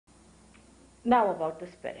Now about the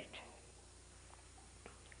spirit.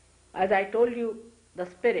 As I told you, the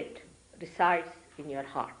spirit resides in your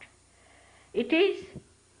heart. It is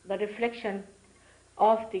the reflection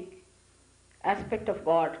of the aspect of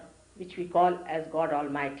God which we call as God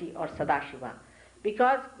Almighty or Sadashiva,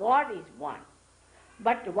 because God is one.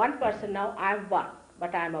 But one person now, I am one,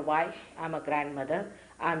 but I am a wife, I am a grandmother,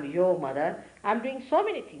 I am your mother, I am doing so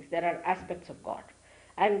many things. There are aspects of God.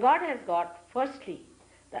 And God has got, firstly,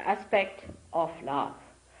 the aspect of love,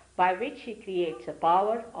 by which He creates a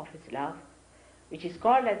power of His love, which is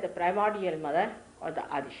called as the primordial mother or the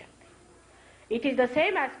Adishakti. It is the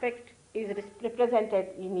same aspect is represented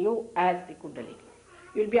in you as the Kundalini.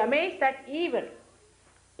 You will be amazed that even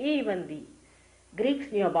the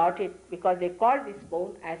Greeks knew about it, because they called this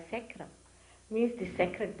bone as sacrum, means the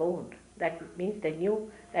sacred bone. That means they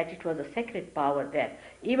knew that it was a sacred power there.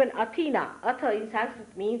 Even Athena, Atha in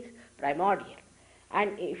Sanskrit means primordial.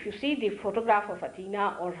 And if you see the photograph of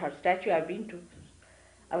Athena or her statue I've been to,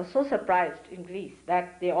 I was so surprised in Greece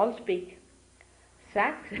that they all speak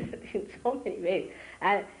Sanskrit in so many ways.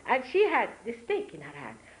 And she had this snake in her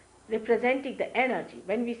hand, representing the energy.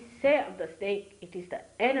 When we say of the snake, it is the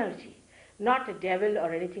energy, not a devil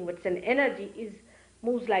or anything, but it's an energy,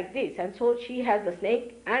 moves like this. And so she has the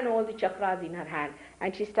snake and all the chakras in her hand,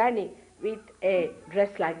 and she's standing with a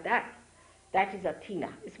dress like that. That is Athena.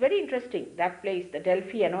 It's very interesting, that place, the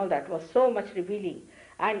Delphi and all that was so much revealing.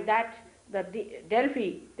 And that the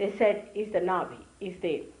Delphi, they said, is the Navi, is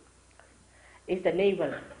the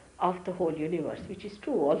navel of the whole universe, which is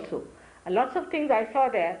true also. And lots of things I saw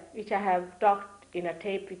there, which I have talked in a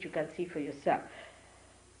tape, which you can see for yourself.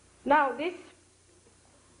 Now this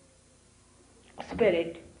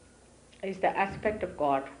spirit is the aspect of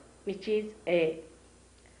God which is a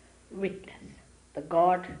witness, the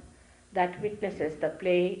God that witnesses the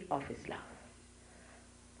play of His love.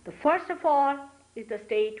 The first of all is the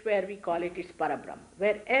state where we call it is Parabrahma,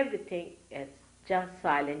 where everything is just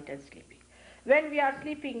silent and sleeping. When we are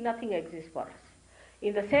sleeping, nothing exists for us.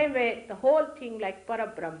 In the same way, the whole thing like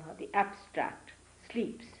Parabrahma, the abstract,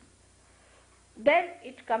 sleeps. Then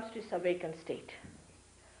it comes to its awakened state.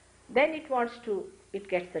 Then it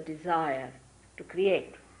gets the desire to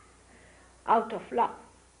create out of love.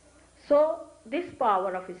 So this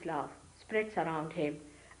power of His love spreads around Him,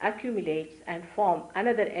 accumulates and forms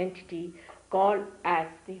another entity called as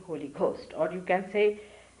the Holy Ghost, or you can say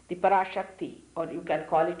the Parashakti, or you can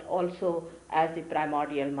call it also as the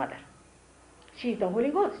primordial mother. She is the Holy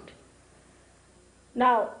Ghost.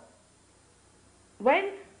 Now,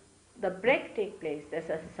 when the break takes place, there's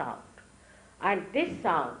a sound, and this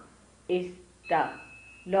sound is the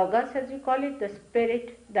Logos, as we call it, the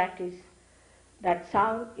spirit. That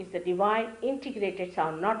sound is the divine integrated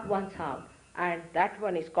sound, not one sound, and that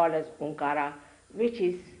one is called as Onkara, which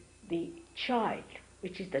is the child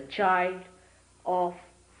of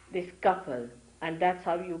this couple, and that's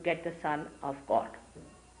how you get the Son of God.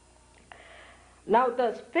 Now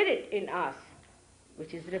the spirit in us,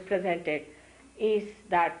 which is represented, is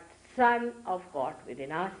that Son of God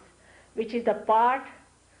within us, which is the part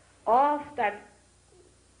of that,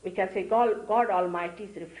 we can say, God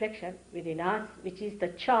Almighty's reflection within us, which is the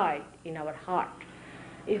child in our heart,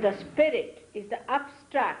 is the spirit, is the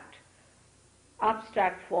abstract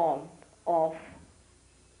form of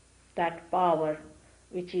that power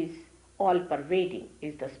which is all-pervading,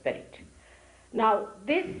 is the spirit. Now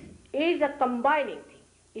this is a combining thing.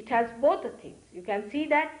 It has both the things. You can see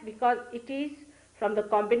that because it is from the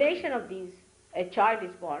combination of these, a child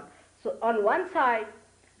is born. So on one side,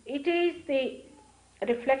 it is the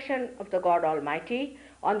reflection of the God Almighty.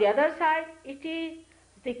 On the other side, it is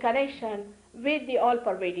the connection with the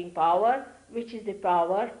all-pervading power, which is the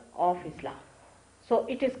power of His love. So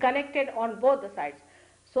it is connected on both the sides.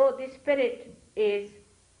 So the spirit is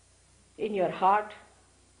in your heart,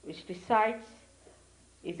 which decides,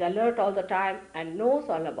 is alert all the time and knows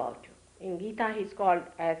all about you. In Gita he is called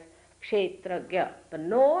as Kshetragya, the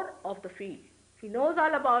knower of the field. He knows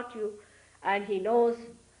all about you and he knows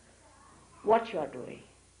what you are doing.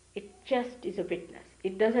 It just is a witness.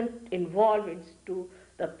 It doesn't involve into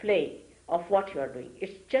the play of what you are doing.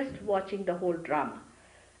 It's just watching the whole drama.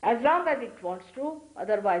 As long as it wants to,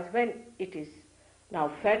 otherwise when it is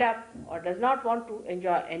now fed up or does not want to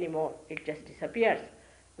enjoy anymore, it just disappears.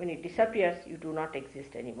 When it disappears, you do not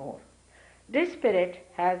exist anymore. This spirit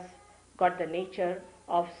has got the nature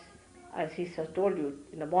of, as he told you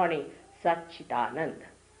in the morning, Satchitananda.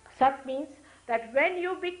 Sat means that when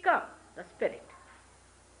you become the spirit,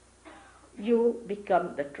 you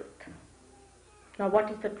become the truth. Now what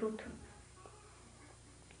is the truth?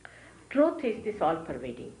 Truth is this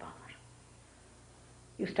all-pervading power.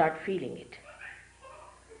 You start feeling it.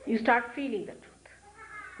 You start feeling the truth.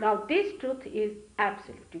 Now this truth is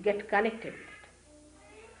absolute. You get connected with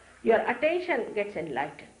it. Your attention gets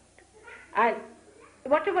enlightened. And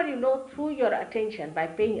whatever you know through your attention, by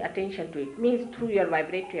paying attention to it, means through your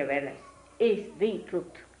vibratory awareness, is the truth.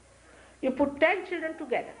 You put 10 children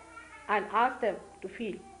together and ask them to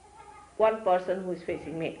feel one person who is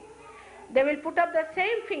facing male. They will put up the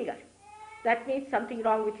same finger. That means something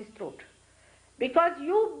wrong with his throat. Because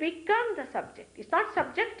you become the subject. It's not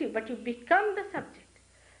subjective, but you become the subject.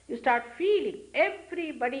 You start feeling.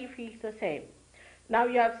 Everybody feels the same. Now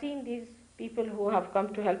you have seen these people who have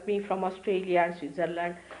come to help me from Australia and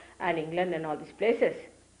Switzerland and England and all these places.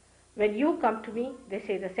 When you come to me, they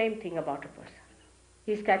say the same thing about a person.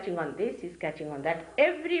 He's catching on this, he's catching on that.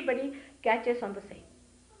 Everybody catches on the same.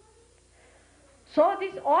 So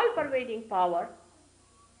this all-pervading power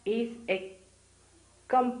is a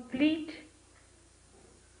complete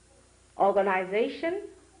organization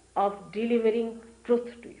of delivering truth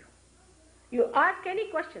to you. You ask any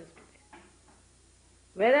questions to it.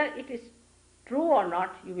 Whether it is true or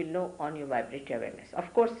not, you will know on your vibratory awareness.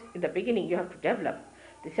 Of course, in the beginning you have to develop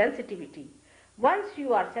the sensitivity. Once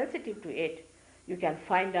you are sensitive to it, you can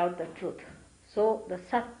find out the truth. So the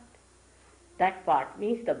sat, that part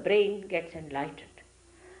means the brain gets enlightened.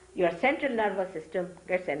 Your central nervous system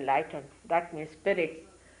gets enlightened. That means spirit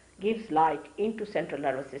gives light into central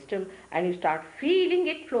nervous system and you start feeling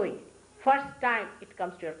it flowing. First time it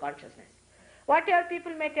comes to your consciousness. Whatever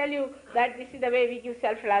people may tell you that this is the way we give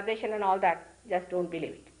self-realization and all that, just don't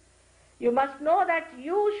believe it. You must know that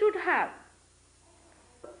you should have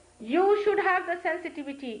the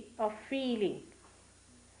sensitivity of feeling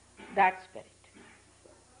that spirit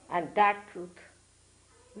and that truth,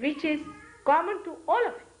 which is common to all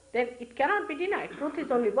of it. Then it cannot be denied. Truth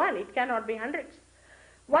is only one, it cannot be hundreds.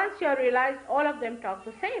 Once you have realized all of them talk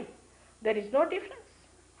the same, there is no difference.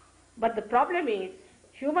 But the problem is,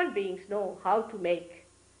 human beings know how to make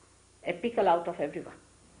a pickle out of everyone.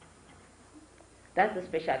 That's the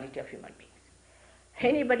speciality of human beings.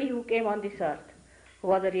 Anybody who came on this earth, who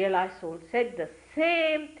was a realized soul, said the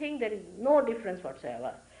same thing, there is no difference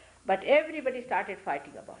whatsoever. But everybody started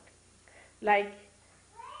fighting about it. Like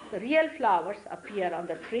the real flowers appear on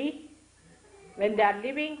the tree. When they are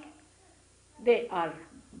living, they are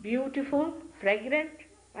beautiful, fragrant,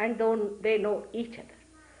 and they know each other.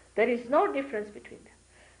 There is no difference between them.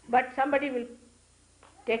 But somebody will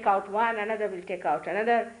take out one, another will take out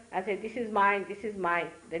another, and say, this is mine, this is mine.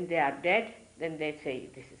 Then they are dead, then they say,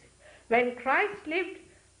 this is it. When Christ lived,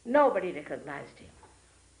 nobody recognized him.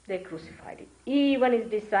 They crucified him. Even his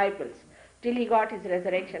disciples, till he got his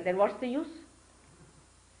resurrection. Then what's the use?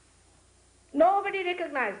 Nobody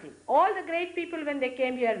recognized him. All the great people, when they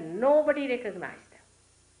came here, nobody recognized them.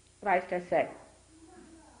 Christ has said,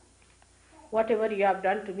 whatever you have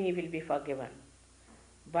done to me will be forgiven,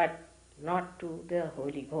 but not to the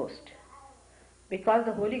Holy Ghost. Because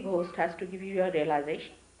the Holy Ghost has to give you your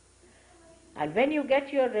realization. And when you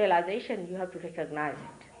get your realization, you have to recognize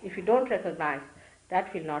it. If you don't recognize,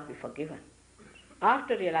 that will not be forgiven.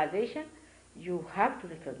 After realization, you have to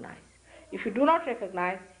recognize. If you do not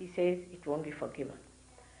recognize, he says, it won't be forgiven.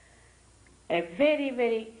 A very,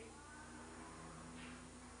 very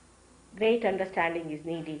great understanding is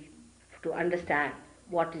needed to understand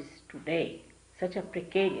what is today such a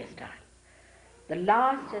precarious time. The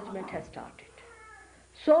last judgment has started.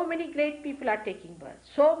 So many great people are taking birth.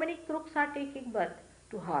 So many crooks are taking birth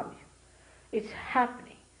to harm you. It's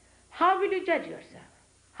happening. How will you judge yourself?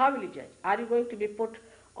 How will you judge? Are you going to be put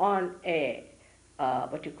on a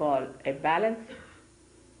a balance?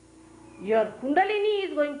 Your kundalini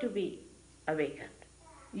is going to be awakened.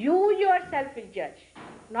 You yourself will judge.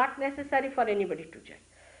 Not necessary for anybody to judge.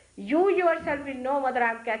 You yourself will know whether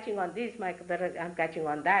I am catching on this, whether I am catching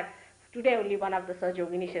on that. Today only one of the Sahaja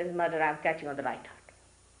Yogini says, mother, I am catching on the right heart.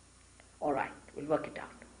 All right, we'll work it out.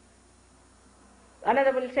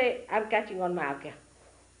 Another will say, I am catching on my agya.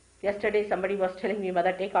 Yesterday somebody was telling me,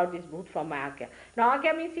 mother, take out this bhoot from my agya. Now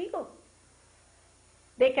agya means ego.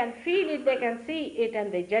 They can feel it, they can see it,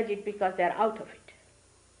 and they judge it because they are out of it.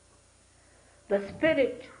 The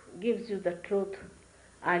spirit gives you the truth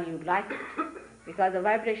and you like it. Because the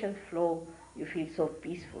vibrations flow, you feel so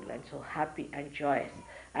peaceful and so happy and joyous,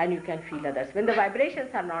 and you can feel others. When the vibrations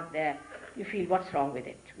are not there, you feel what's wrong with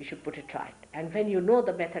it, we should put it right. And when you know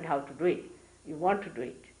the method how to do it, you want to do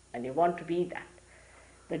it, and you want to be that.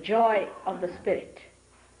 The joy of the spirit,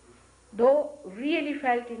 though really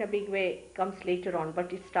felt in a big way, comes later on,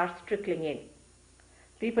 but it starts trickling in.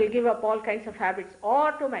 People give up all kinds of habits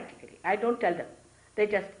automatically. I don't tell them. They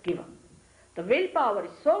just give up. The willpower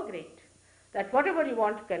is so great that whatever you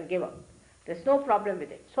want you can give up. There's no problem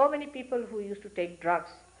with it. So many people who used to take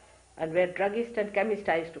drugs and were druggists and chemists,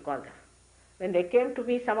 I used to call them. When they came to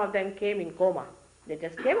me, some of them came in coma. They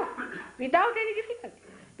just came up without any difficulty.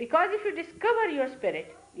 Because if you discover your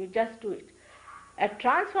spirit, you just do it. A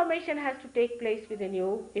transformation has to take place within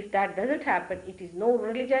you. If that doesn't happen, it is no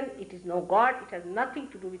religion, it is no God, it has nothing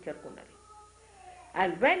to do with your Kundalini.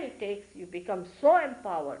 And when it takes, you become so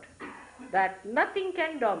empowered that nothing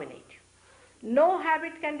can dominate you. No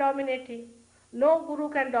habit can dominate you. No guru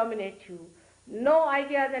can dominate you. No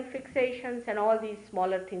ideas and fixations and all these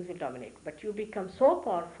smaller things will dominate. But you become so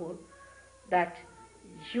powerful that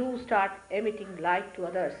you start emitting light to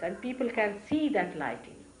others, and people can see that light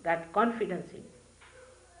in you, that confidence in you.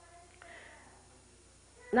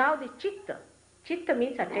 Now the chitta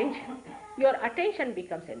means attention. Your attention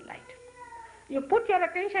becomes enlightened. You put your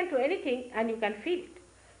attention to anything and you can feel it.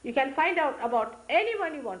 You can find out about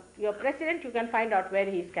anyone you want. Your president, you can find out where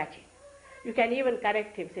he is catching. You can even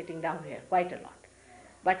correct him sitting down here quite a lot.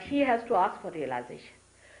 But he has to ask for realization.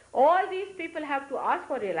 All these people have to ask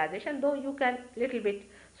for realization, though you can little bit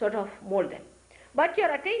sort of mold them. But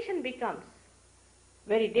your attention becomes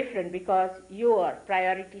very different because your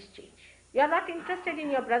priorities change. You are not interested in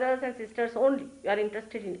your brothers and sisters only. You are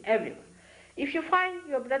interested in everyone. If you find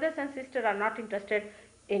your brothers and sisters are not interested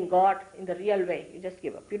in God in the real way, you just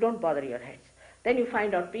give up. You don't bother your heads. Then you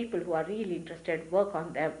find out people who are really interested, work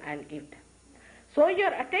on them and give them. So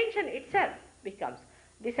your attention itself becomes,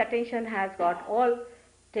 this attention has got all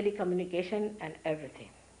telecommunication and everything.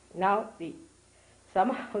 Now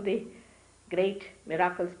somehow the great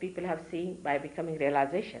miracles people have seen by becoming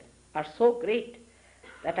realization are so great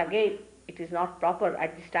that again it is not proper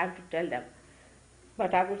at this time to tell them.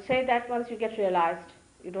 But I would say that once you get realized,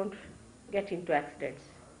 you don't get into accidents.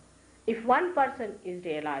 If one person is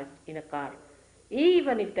realized in a car,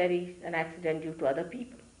 even if there is an accident due to other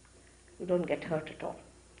people, you don't get hurt at all.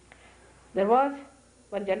 There was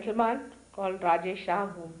one gentleman called Rajesh Shah,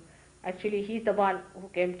 whom actually he's the one who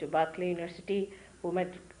came to Berkeley University, who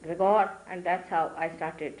met Gregor, and that's how I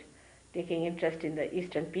started taking interest in the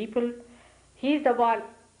Eastern people. He's the one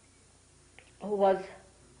who was,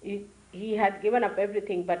 he had given up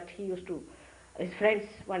everything, but he used to, his friends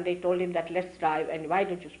one day told him that let's drive, and why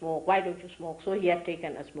don't you smoke, why don't you smoke? So he had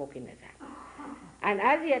taken a smoke in his hand. And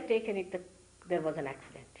as he had taken it, there was an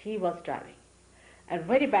accident. He was driving, a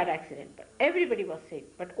very bad accident, but everybody was safe,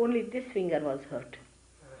 but only this finger was hurt.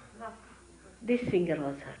 This finger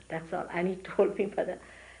was hurt, that's all. And he told me, Mother,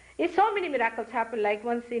 so many miracles happened. Like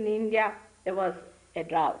once in India, there was a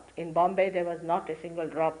drought. In Bombay, there was not a single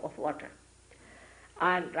drop of water.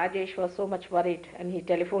 And Rajesh was so much worried, and he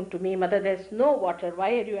telephoned to me, Mother, there's no water.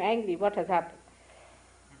 Why are you angry? What has happened?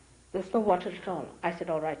 There's no water at all. I said,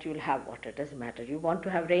 all right, you'll have water, doesn't matter. You want to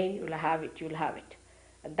have rain, you'll have it, you'll have it.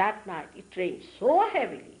 And that night, it rained so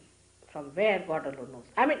heavily, from where God alone knows.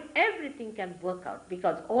 I mean, everything can work out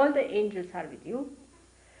because all the angels are with you,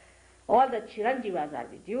 all the Chiranjivas are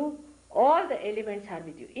with you, all the elements are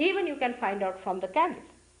with you. Even you can find out from the candle.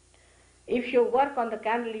 If you work on the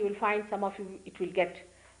candle, you will find some of you, it will get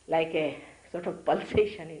like a sort of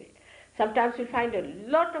pulsation in it. Sometimes you'll find a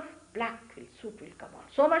lot of black soot will come out.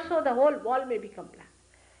 So much so the whole wall may become black.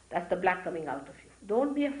 That's the black coming out of you.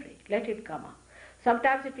 Don't be afraid. Let it come out.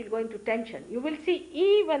 Sometimes it will go into tension. You will see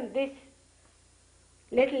even this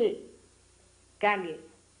little candle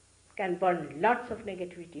can burn lots of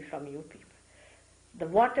negativity from you people. The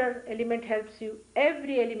water element helps you.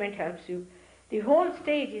 Every element helps you. The whole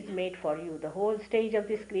stage is made for you. The whole stage of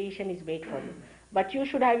this creation is made for you. But you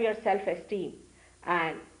should have your self-esteem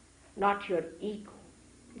and not your ego.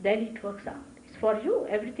 Then it works out. It's for you.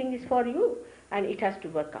 Everything is for you. And it has to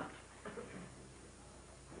work out.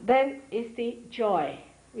 Then is the joy,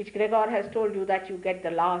 which Gregor has told you that you get the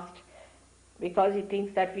last, because he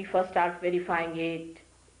thinks that we first start verifying it,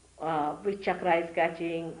 which chakra is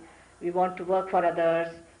catching, we want to work for others,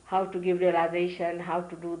 how to give realization, how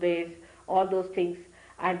to do this, all those things.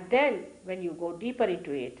 And then when you go deeper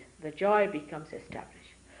into it, the joy becomes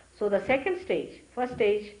established. So the second stage, first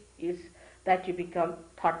stage is that you become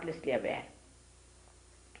thoughtlessly aware,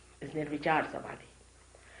 is Nirvichar Samadhi.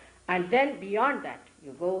 And then beyond that,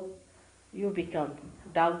 you become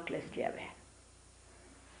doubtlessly aware.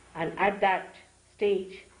 And at that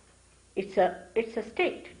stage, it's a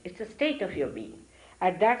state of your being.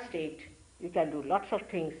 At that state, you can do lots of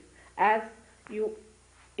things as you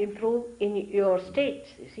improve in your states.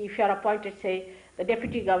 You see, if you are appointed, say, the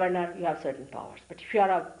deputy governor, you have certain powers. But if you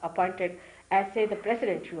are appointed as, say, the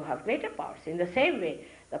president, you have greater powers. In the same way,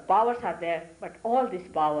 the powers are there, but all this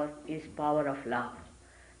power is power of love.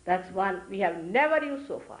 That's one we have never used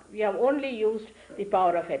so far. We have only used the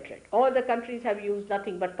power of hatred. All the countries have used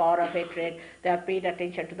nothing but power of hatred. They have paid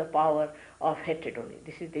attention to the power of hatred only.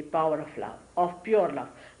 This is the power of love, of pure love.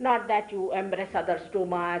 Not that you embrace others too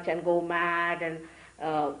much and go mad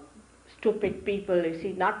and stupid people, you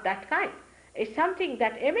see, not that kind. It's something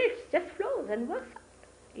that emits, just flows and works out.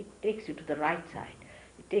 It takes you to the right side.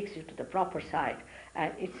 It takes you to the proper side.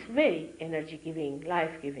 And it's very energy-giving,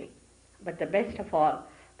 life-giving. But the best of all,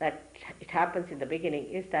 that it happens in the beginning,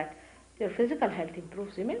 is that your physical health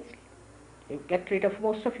improves immensely. You get rid of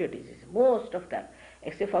most of your diseases, most of them.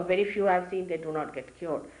 Except for very few I've seen, they do not get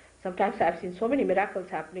cured. Sometimes I've seen so many miracles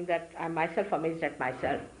happening that I'm myself amazed at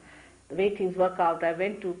myself. The way things work out. I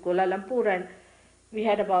went to Kuala Lumpur and we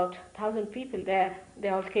had about 1,000 people there. They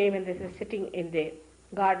all came and they were sitting in the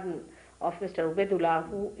garden of Mr. Ubedullah,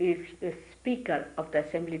 who is the speaker of the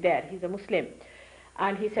assembly there. He's a Muslim.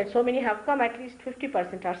 And he said, so many have come, at least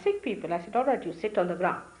 50% are sick people. I said, all right, you sit on the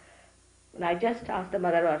ground. And I just asked the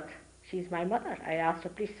Mother Earth, she's my mother. I asked her,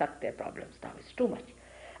 please suck their problems down. It's too much.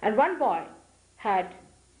 And one boy had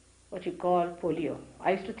what you call polio.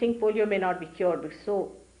 I used to think polio may not be cured because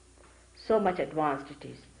so much advanced it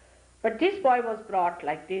is. But this boy was brought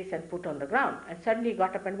like this and put on the ground, and suddenly he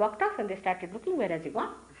got up and walked off, and they started looking, where has he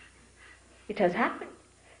gone? It has happened.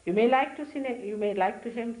 You may like to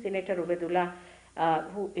him, Senator Ubedullah,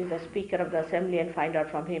 who is the Speaker of the Assembly, and find out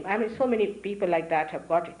from him. I mean, so many people like that have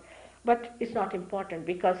got it. But it's not important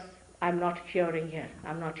because I'm not curing here.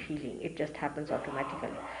 I'm not healing. It just happens automatically.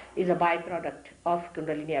 It's a byproduct of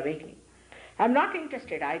Kundalini awakening. I'm not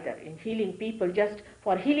interested either in healing people just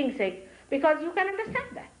for healing's sake, because you can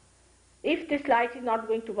understand that. If this light is not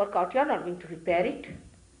going to work out, you are not going to repair it.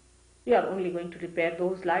 You are only going to repair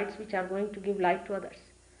those lights which are going to give light to others.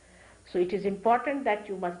 So it is important that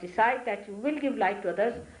you must decide that you will give light to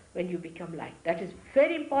others when you become light. That is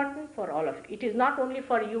very important for all of you. It is not only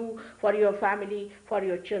for you, for your family, for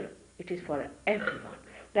your children. It is for everyone.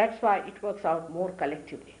 That's why it works out more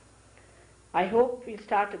collectively. I hope we'll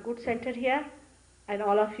start a good center here, and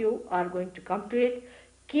all of you are going to come to it.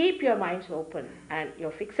 Keep your minds open, and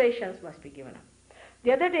your fixations must be given up.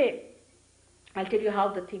 The other day, I'll tell you how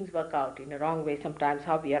the things work out in a wrong way sometimes,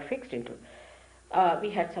 how we are fixed into. We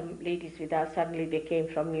had some ladies with us. Suddenly they came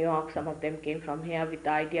from New York. Some of them came from here with the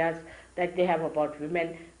ideas that they have about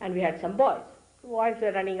women, and we had some boys. The boys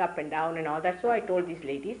were running up and down and all that. So I told these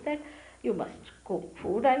ladies that you must cook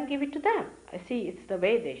food and give it to them. I see, it's the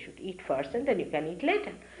way they should eat first and then you can eat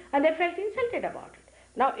later. And they felt insulted about it.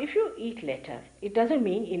 Now, if you eat later, it doesn't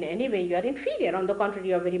mean in any way you are inferior. On the contrary,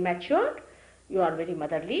 you are very matured, you are very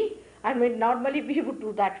motherly, and when normally we would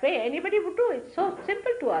do that way, anybody would do it. So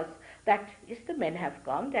simple to us that, yes, the men have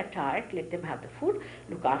come, they are tired, let them have the food,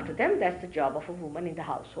 look after them. That's the job of a woman in the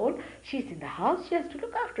household. She's in the house, she has to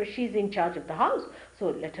look after. She's in charge of the house, so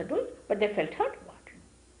let her do it. But they felt hurt about it.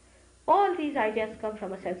 All these ideas come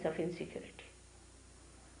from a sense of insecurity.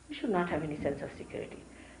 You should not have any sense of security.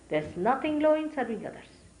 There's nothing low in serving others.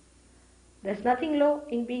 There's nothing low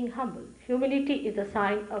in being humble. Humility is a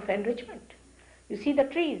sign of enrichment. You see the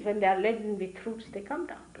trees, when they are laden with fruits, they come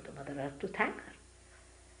down to the Mother Earth to thank her.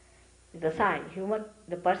 It's a sign.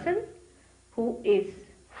 The person who is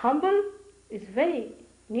humble is very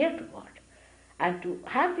near to God. And to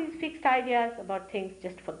have these fixed ideas about things,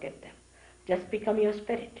 just forget them. Just become your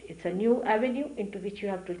spirit. It's a new avenue into which you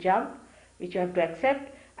have to jump, which you have to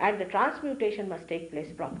accept, and the transmutation must take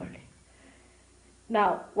place properly.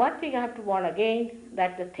 Now, one thing I have to warn again,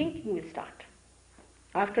 that the thinking will start.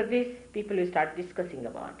 After this, people will start discussing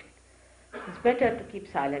about it. It's better to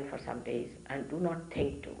keep silent for some days and do not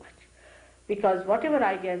think too much. Because whatever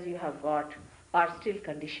ideas you have got are still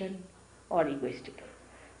conditioned or egoistical.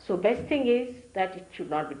 So best thing is that it should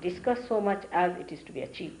not be discussed so much as it is to be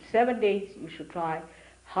achieved. 7 days you should try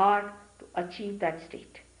hard to achieve that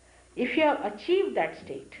state. If you have achieved that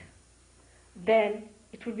state, then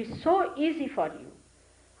it will be so easy for you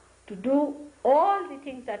to do all the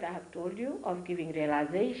things that I have told you of giving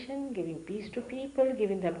realization, giving peace to people,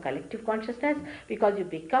 giving them collective consciousness, because you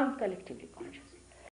become collectively conscious.